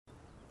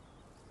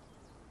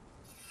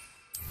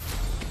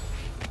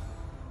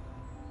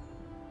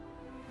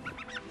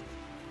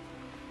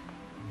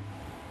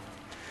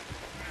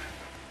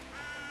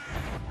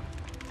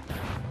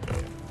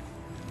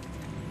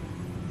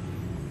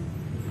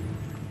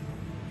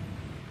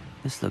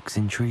This looks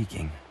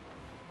intriguing.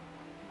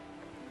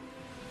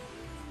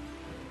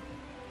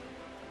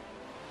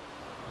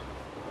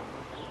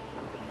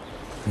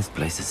 This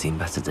place has seen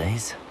better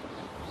days.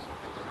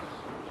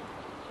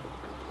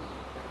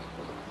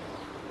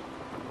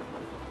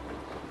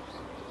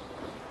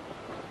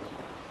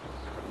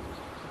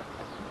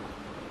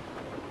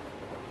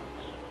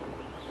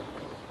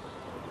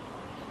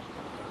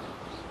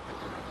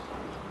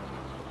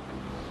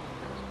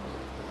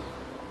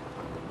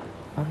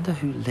 Wonder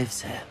who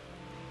lives here.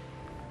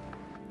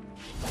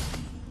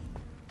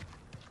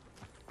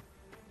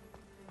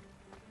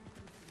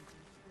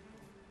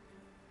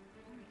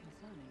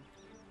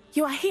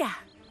 You are here.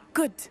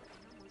 Good.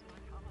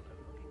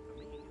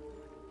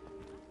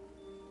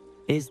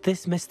 Is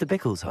this Mr.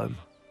 Bickle's home?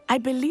 I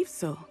believe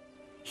so.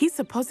 He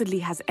supposedly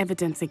has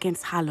evidence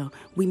against Harlow.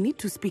 We need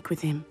to speak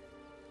with him.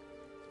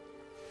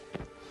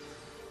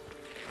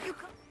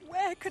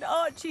 Where could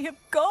Archie have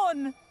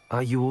gone?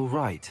 Are you all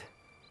right?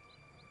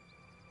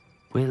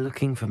 We're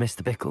looking for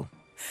Mr. Bickle.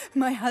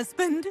 My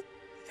husband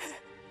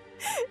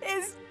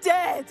is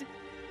dead.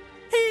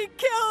 He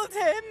killed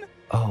him.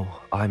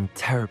 Oh, I'm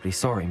terribly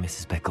sorry,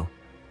 Mrs. Bickle.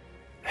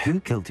 Who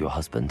killed your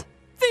husband?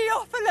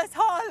 Theophilus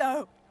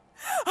Harlow.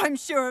 I'm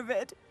sure of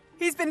it.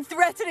 He's been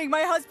threatening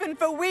my husband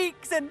for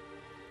weeks and...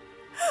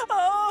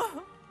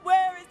 Oh,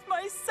 where is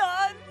my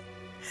son?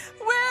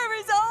 Where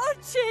is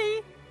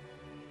Archie?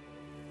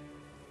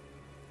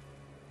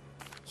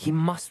 He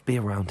must be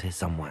around here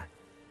somewhere.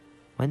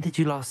 When did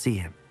you last see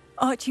him?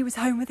 Archie was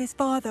home with his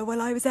father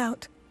while I was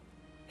out.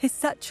 His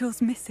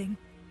satchel's missing.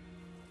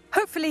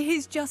 Hopefully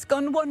he's just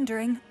gone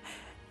wandering,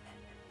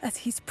 as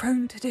he's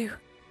prone to do.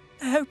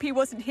 I hope he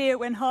wasn't here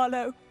when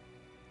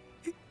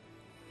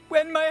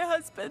when my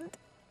husband...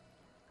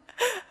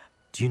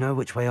 Do you know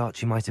which way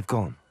Archie might have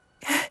gone?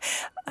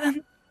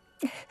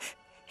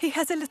 He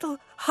has a little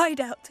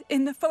hideout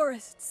in the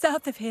forest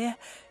south of here.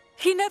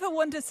 He never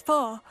wanders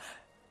far.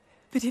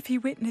 But if he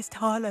witnessed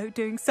Harlow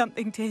doing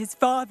something to his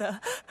father,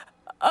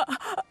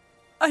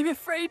 I'm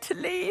afraid to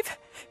leave,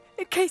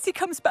 in case he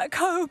comes back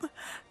home.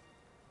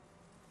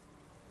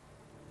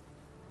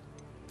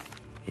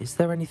 Is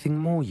there anything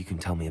more you can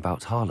tell me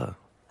about Harlow?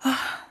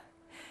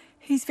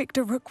 He's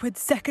Victor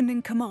Rookwood's second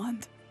in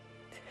command.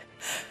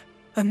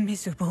 A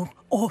miserable,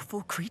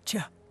 awful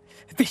creature.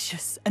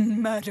 Vicious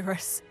and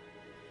murderous.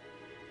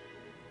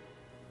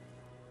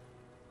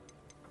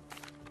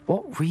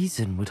 What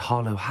reason would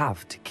Harlow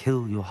have to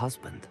kill your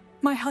husband?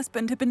 My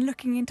husband had been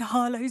looking into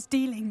Harlow's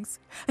dealings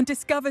and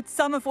discovered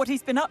some of what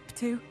he's been up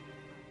to.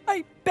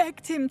 I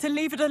begged him to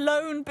leave it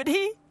alone, but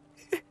he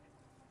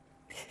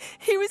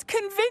was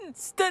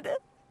convinced that...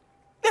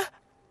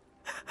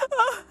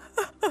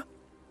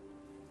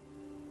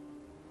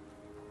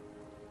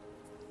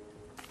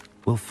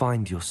 We'll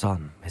find your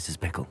son, Mrs.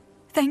 Bickle.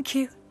 Thank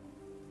you.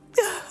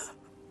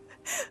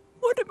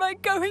 What am I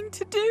going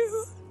to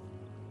do?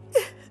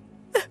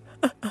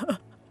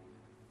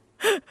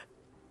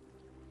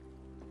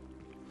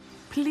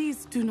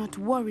 Please do not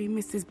worry,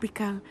 Mrs.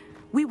 Bickle.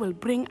 We will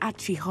bring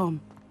Archie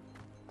home.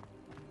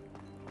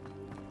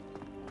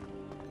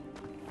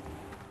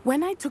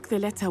 When I took the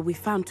letter we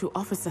found to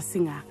Officer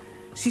Singer,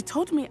 she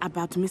told me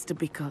about Mr.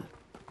 Bickle.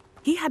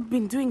 He had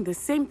been doing the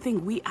same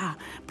thing we are,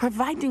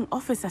 providing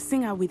Officer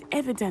Singer with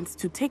evidence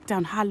to take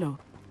down Harlow.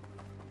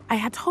 I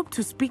had hoped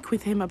to speak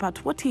with him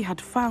about what he had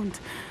found,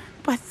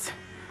 but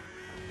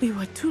we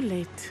were too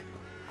late.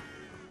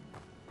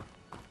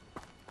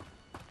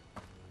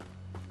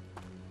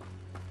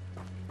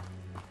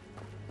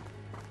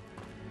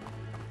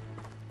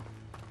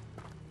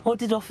 What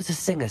did Officer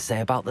Singer say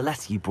about the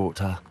letter you brought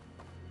her?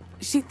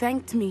 She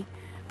thanked me,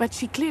 but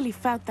she clearly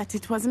felt that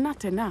it was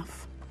not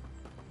enough.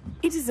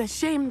 It is a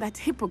shame that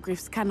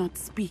hippogriffs cannot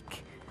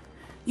speak.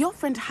 Your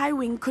friend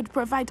Highwing could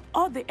provide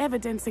all the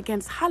evidence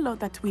against Harlow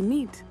that we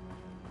need.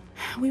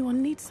 We will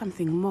need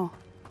something more.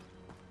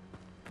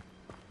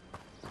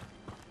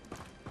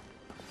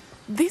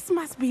 This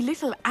must be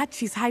little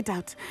Archie's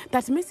hideout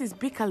that Mrs.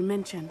 Bickle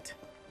mentioned.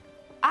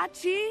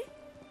 Archie?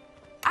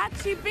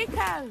 Archie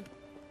Bickle!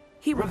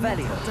 He would not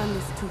have done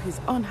this to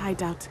his own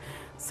hideout.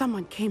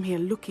 Someone came here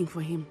looking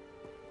for him.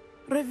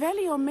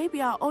 Revelio may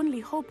be our only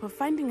hope of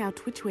finding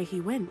out which way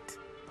he went.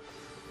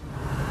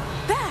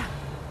 There!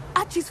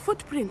 Archie's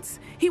footprints.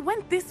 He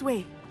went this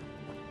way.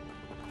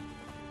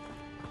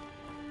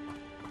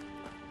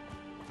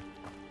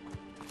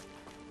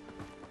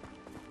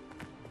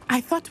 I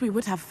thought we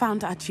would have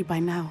found Archie by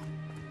now.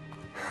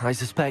 I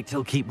suspect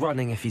he'll keep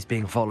running if he's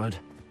being followed.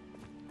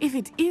 If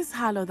it is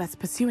Harlow that's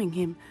pursuing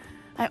him,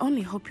 I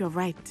only hope you're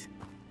right.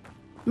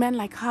 Men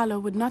like Harlow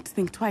would not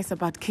think twice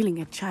about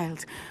killing a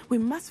child. We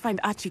must find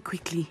Archie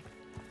quickly.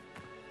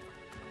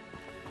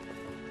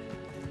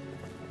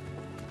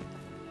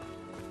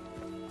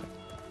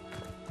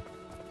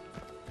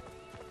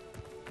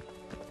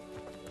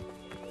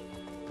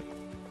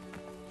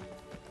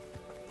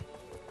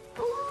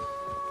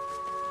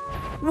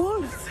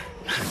 Wolves!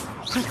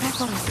 Prepare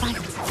for a fight.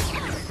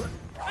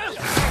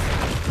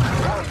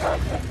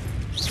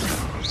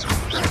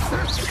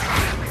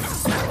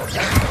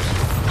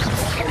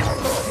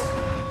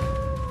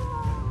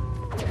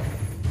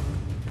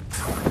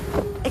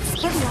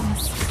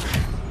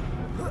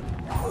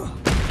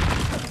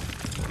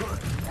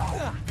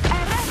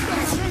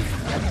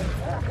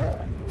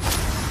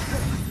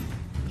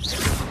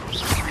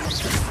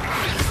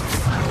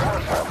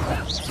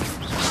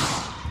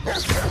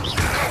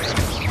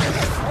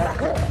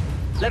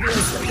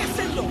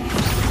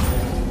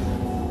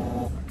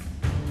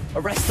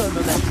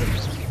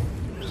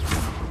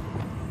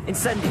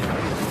 Incendio!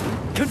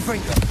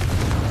 Confringo!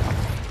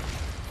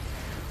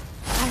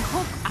 I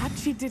hope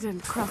Archie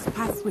didn't cross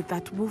paths with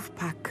that wolf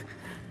pack.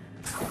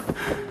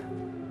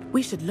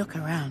 We should look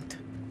around.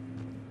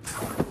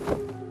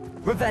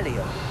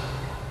 Revelio!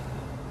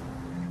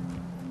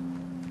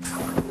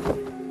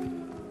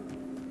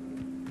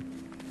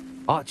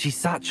 Archie's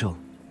satchel.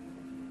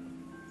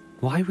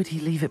 Why would he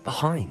leave it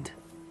behind?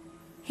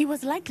 He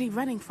was likely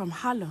running from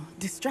Harlow,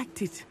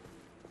 distracted.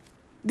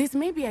 This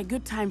may be a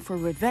good time for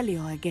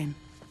Revelio again.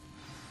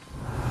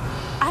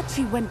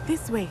 Archie went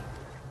this way.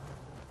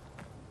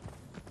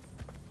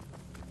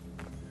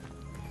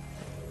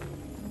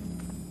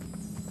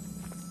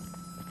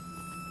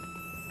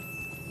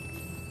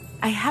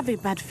 I have a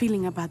bad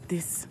feeling about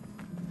this.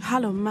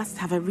 Harlow must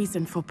have a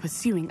reason for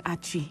pursuing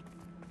Archie.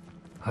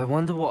 I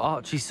wonder what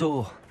Archie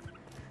saw.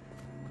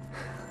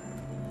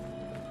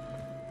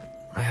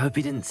 I hope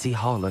he didn't see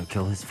Harlow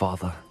kill his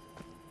father.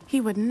 He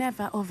would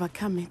never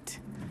overcome it.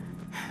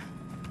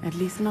 At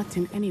least not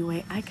in any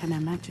way I can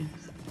imagine.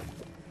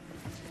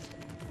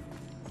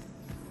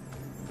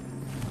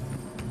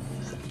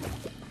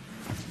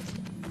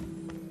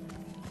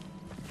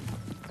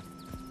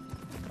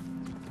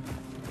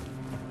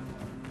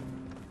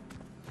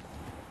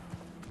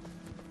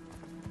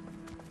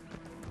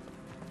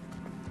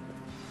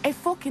 A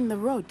fork in the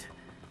road.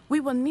 We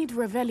will need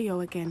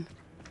Revelio again.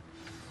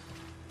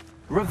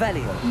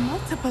 Revelio!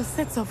 Multiple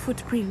sets of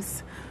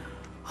footprints.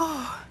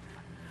 Oh,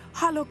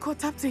 Harlow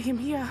caught up to him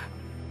here.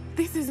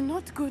 This is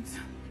not good.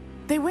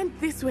 They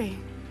went this way.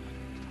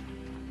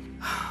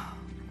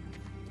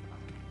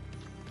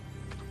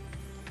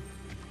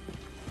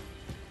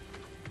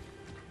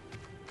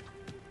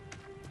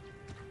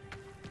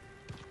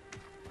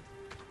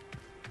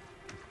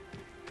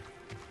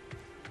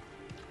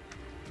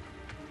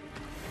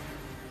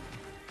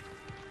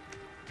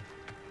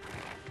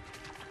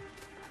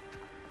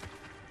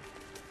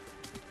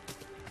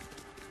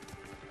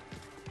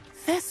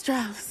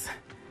 Thestrals.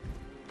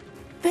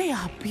 They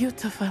are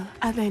beautiful,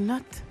 are they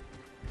not?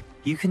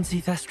 You can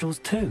see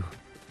Thestrals too.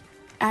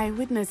 I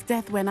witnessed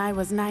death when I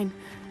was 9.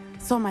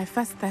 Saw my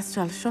first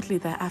Thestral shortly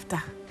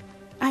thereafter.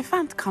 I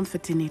found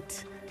comfort in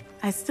it.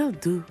 I still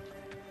do.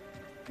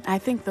 I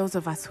think those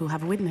of us who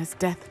have witnessed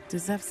death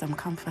deserve some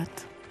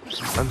comfort.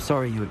 I'm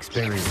sorry you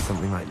experienced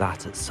something like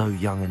that at so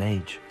young an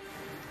age.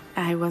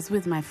 I was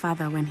with my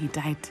father when he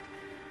died.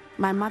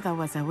 My mother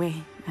was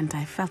away, and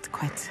I felt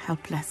quite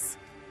helpless.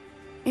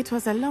 It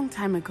was a long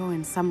time ago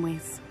in some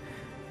ways,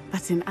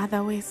 but in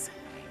other ways,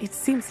 it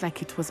seems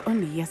like it was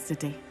only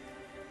yesterday.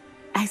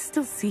 I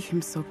still see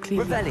him so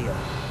clearly. Revelio!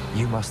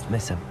 You must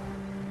miss him.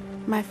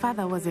 My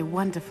father was a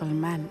wonderful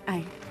man.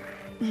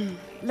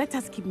 Let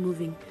us keep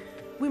moving.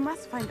 We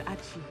must find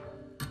Archie.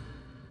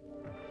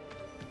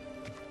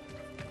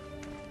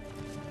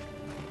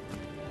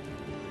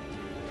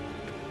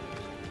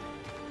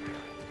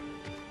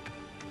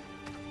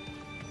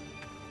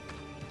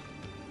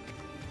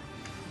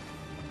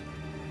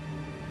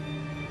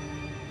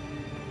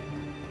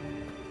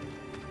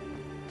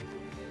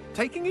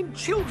 Taking in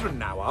children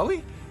now, are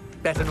we?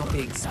 Better not be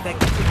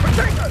expected. Be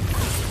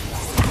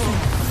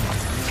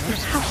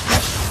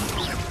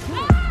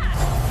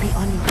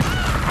on your way.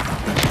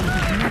 There can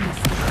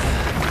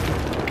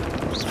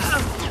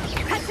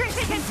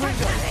be no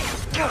mistake.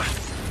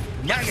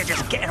 Now you're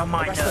just getting on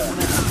my nerves.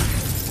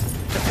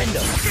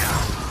 Defender.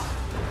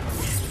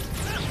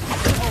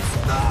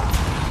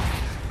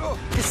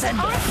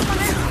 Descender.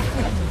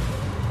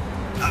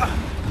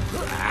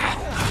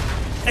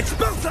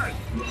 Expulso!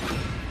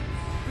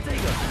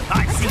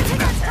 I see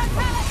better.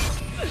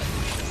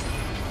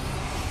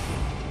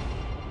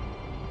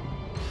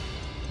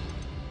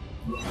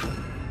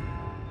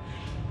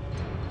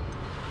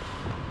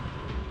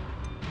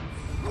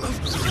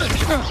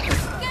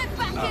 Get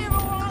back here or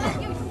I'll let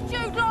you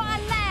shoot like a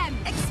lamb!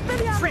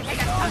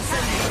 Expelliarmus!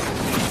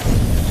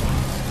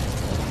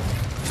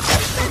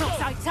 Not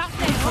so tough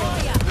then, are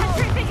ya?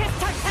 Petrificus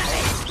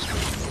totalis!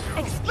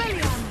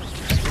 Expelliarmus!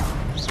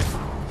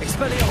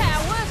 Expelliarmus!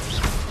 Coward!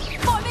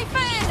 Fight me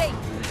fairly!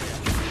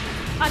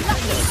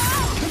 Unlucky!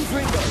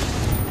 Confringo!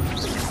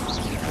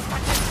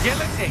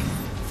 Guillotine!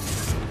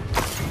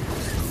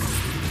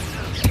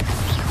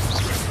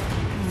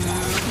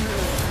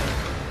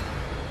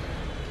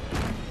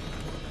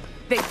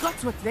 They got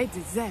what they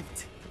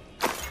deserved.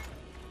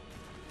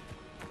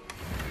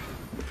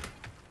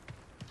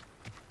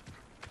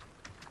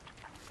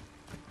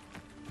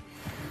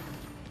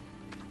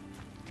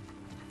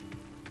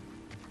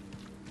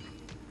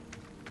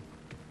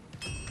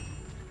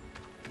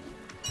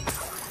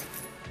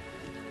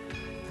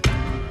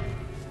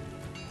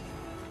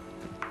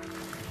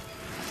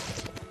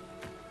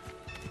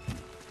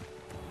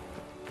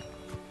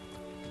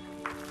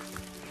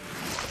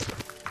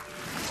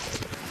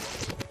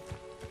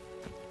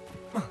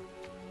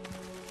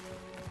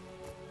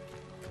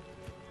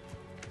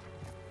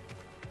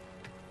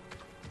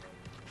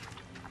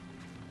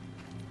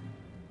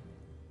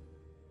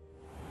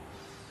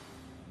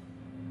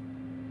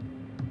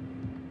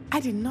 I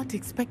did not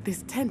expect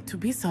this tent to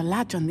be so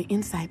large on the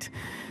inside.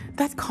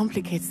 That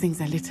complicates things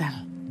a little.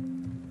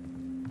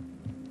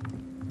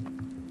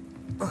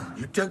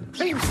 You don't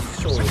play with the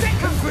sword.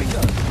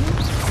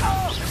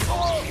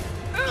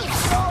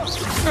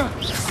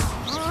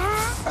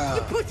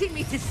 You're putting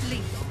me to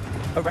sleep.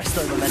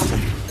 Arresto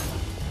momentum.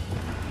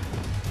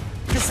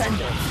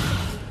 Descendo.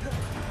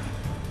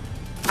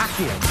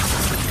 Accio.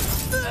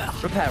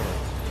 Reparo.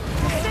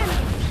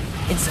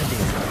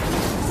 Incendio.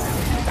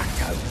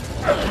 Bacto.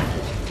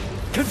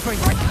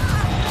 Confringo.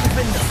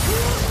 Defender.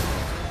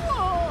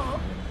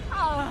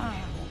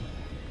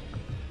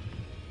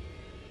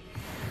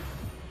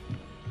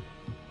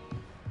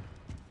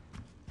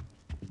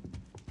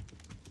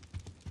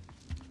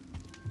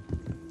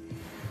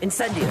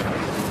 Incendio.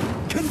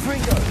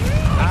 Confringo.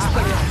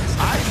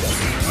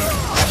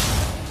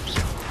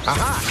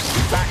 Aha!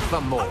 Back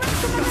for more.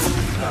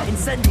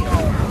 Incendio.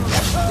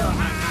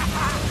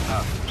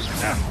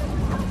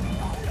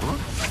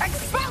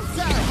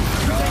 Expulsor!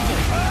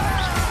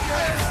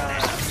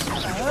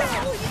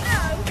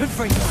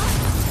 Confringo.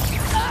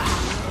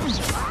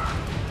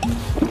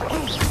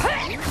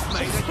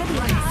 Made a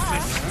great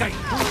mistake.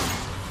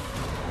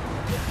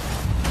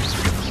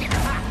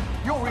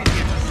 You're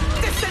idiots.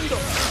 Descendo!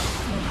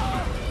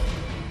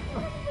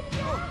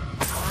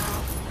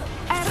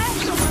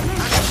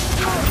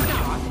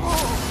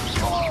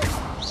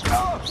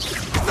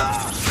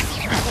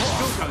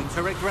 You're going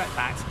to regret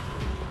that.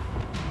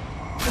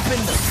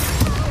 Defender.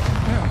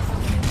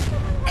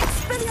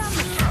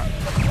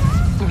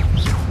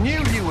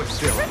 Knew you were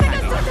still. You've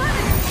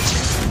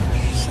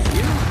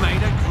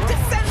made a great...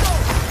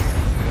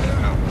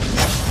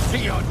 To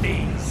your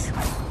knees.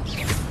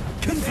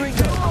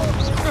 Confringo.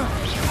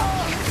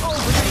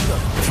 Confringo.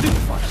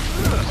 Stupefy.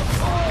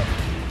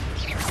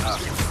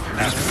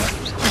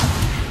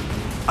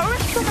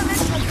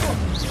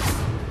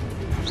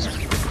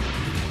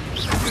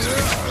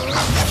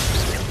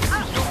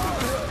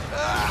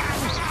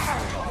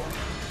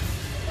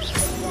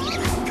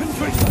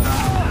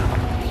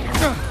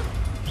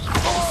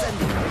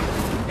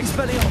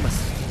 Expelliarmus!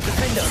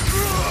 Defender!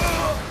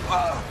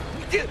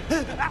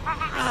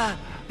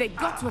 They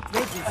got what they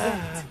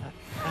deserved.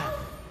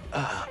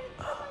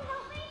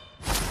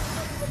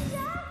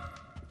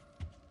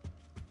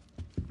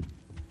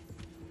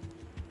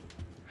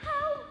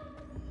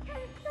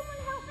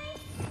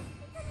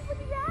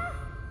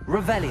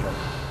 Revelio.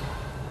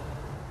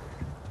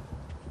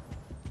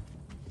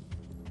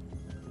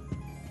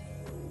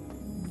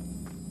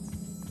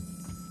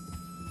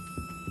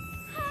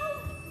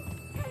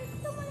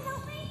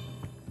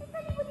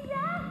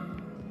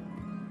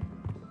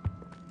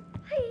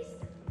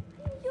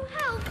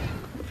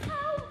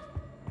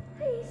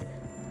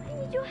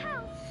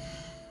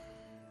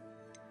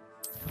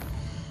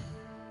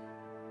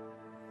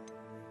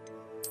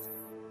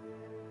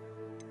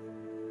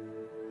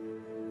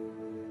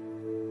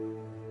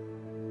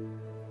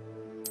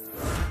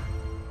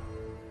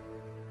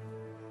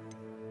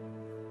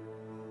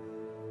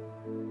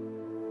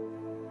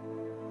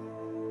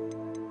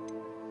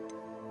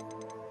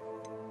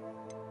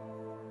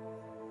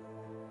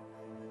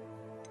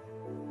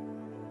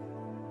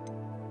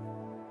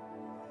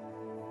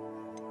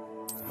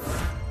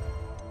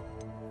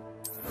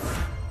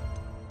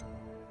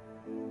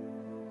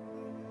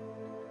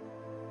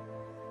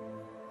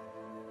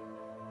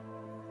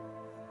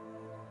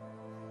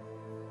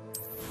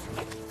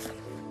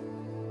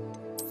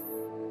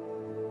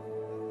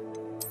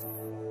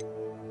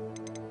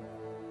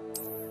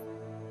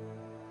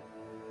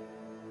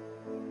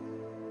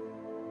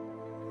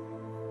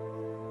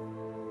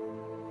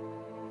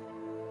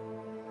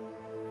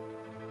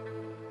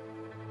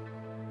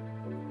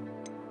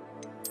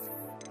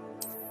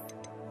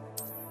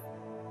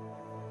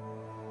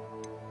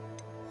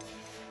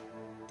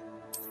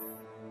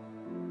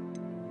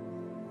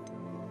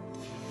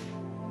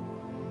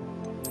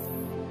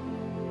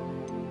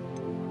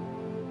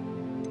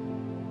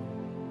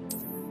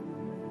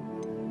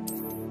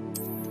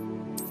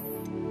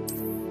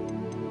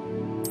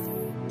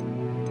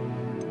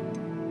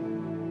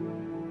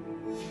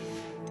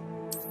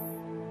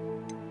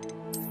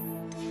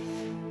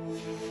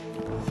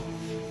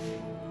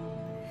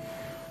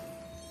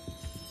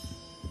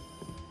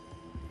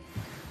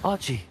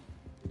 Archie.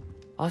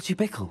 Archie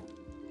Bickle.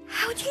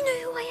 How do you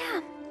know who I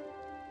am?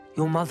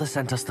 Your mother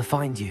sent us to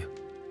find you.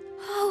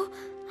 Oh,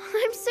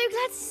 I'm so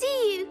glad to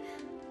see you.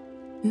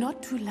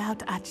 Not too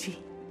loud, Archie.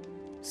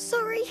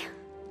 Sorry.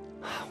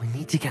 We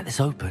need to get this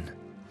open.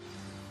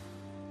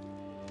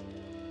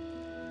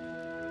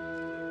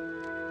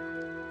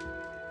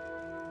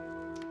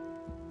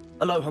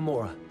 Aloha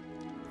Mora.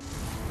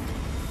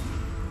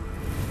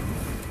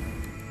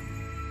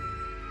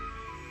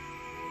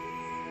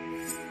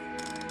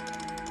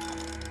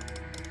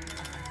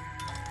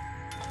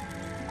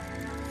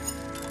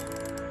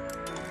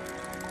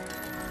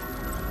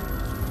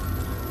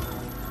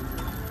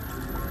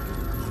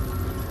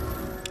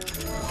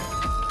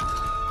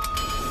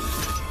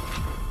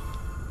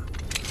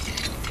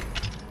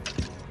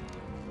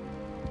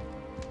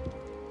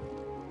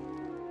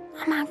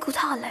 A man called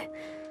Harlow.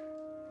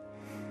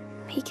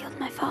 He killed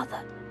my father.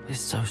 Mother. We're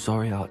so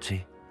sorry,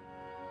 Archie.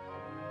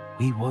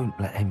 We won't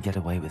let him get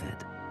away with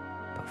it.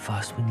 But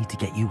first we need to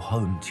get you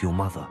home to your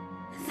mother.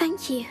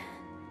 Thank you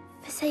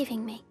for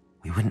saving me.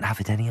 We wouldn't have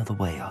it any other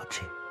way,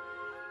 Archie.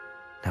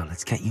 Now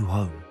let's get you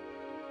home.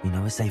 We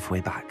know a safe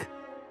way back.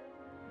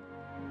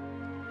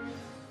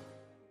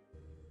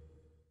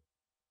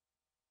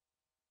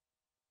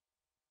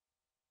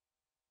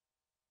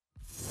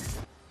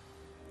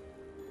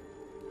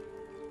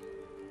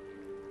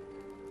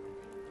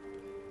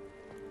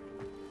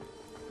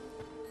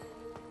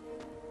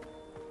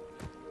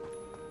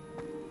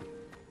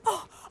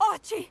 Oh,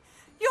 Archie,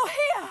 you're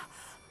here!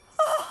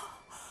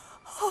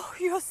 Oh,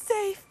 you're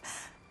safe.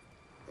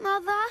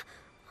 Mother?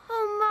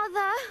 Oh,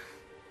 Mother.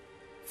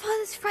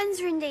 Father's friends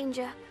are in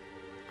danger.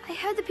 I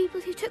heard the people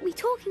who took me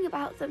talking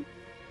about them.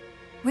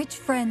 Which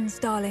friends,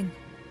 darling?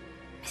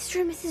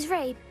 Mr. and Mrs.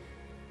 Rabe,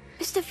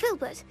 Mr.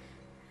 Filbert,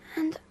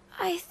 and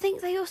I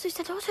think they also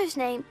said Otto's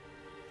name.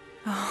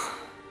 Oh,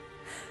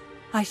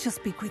 I shall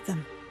speak with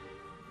them.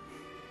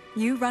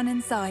 You run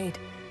inside.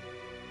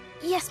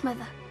 Yes,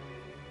 Mother.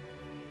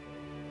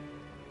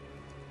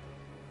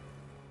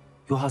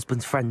 Your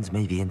husband's friends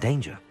may be in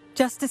danger.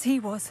 Just as he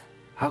was.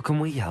 How can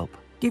we help?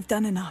 You've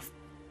done enough.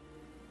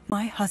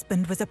 My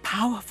husband was a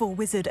powerful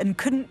wizard and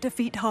couldn't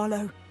defeat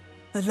Harlow.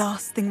 The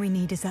last thing we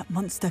need is that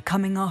monster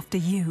coming after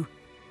you.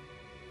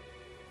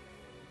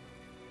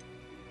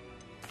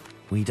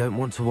 We don't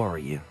want to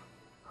worry you.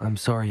 I'm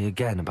sorry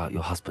again about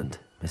your husband,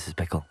 Mrs.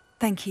 Bickle.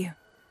 Thank you.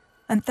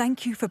 And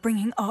thank you for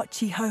bringing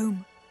Archie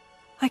home.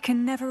 I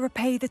can never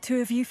repay the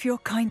two of you for your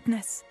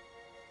kindness.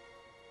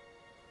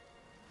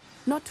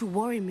 Not to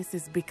worry,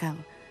 Mrs. Bickle.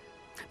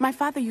 My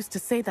father used to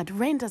say that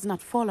rain does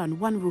not fall on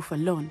one roof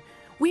alone.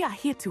 We are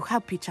here to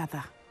help each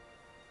other.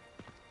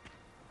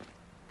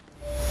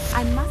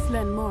 I must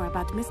learn more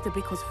about Mr.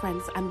 Bickle's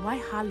friends and why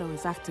Harlow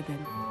is after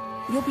them.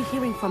 You'll be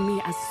hearing from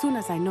me as soon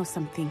as I know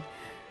something.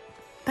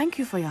 Thank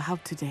you for your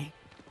help today.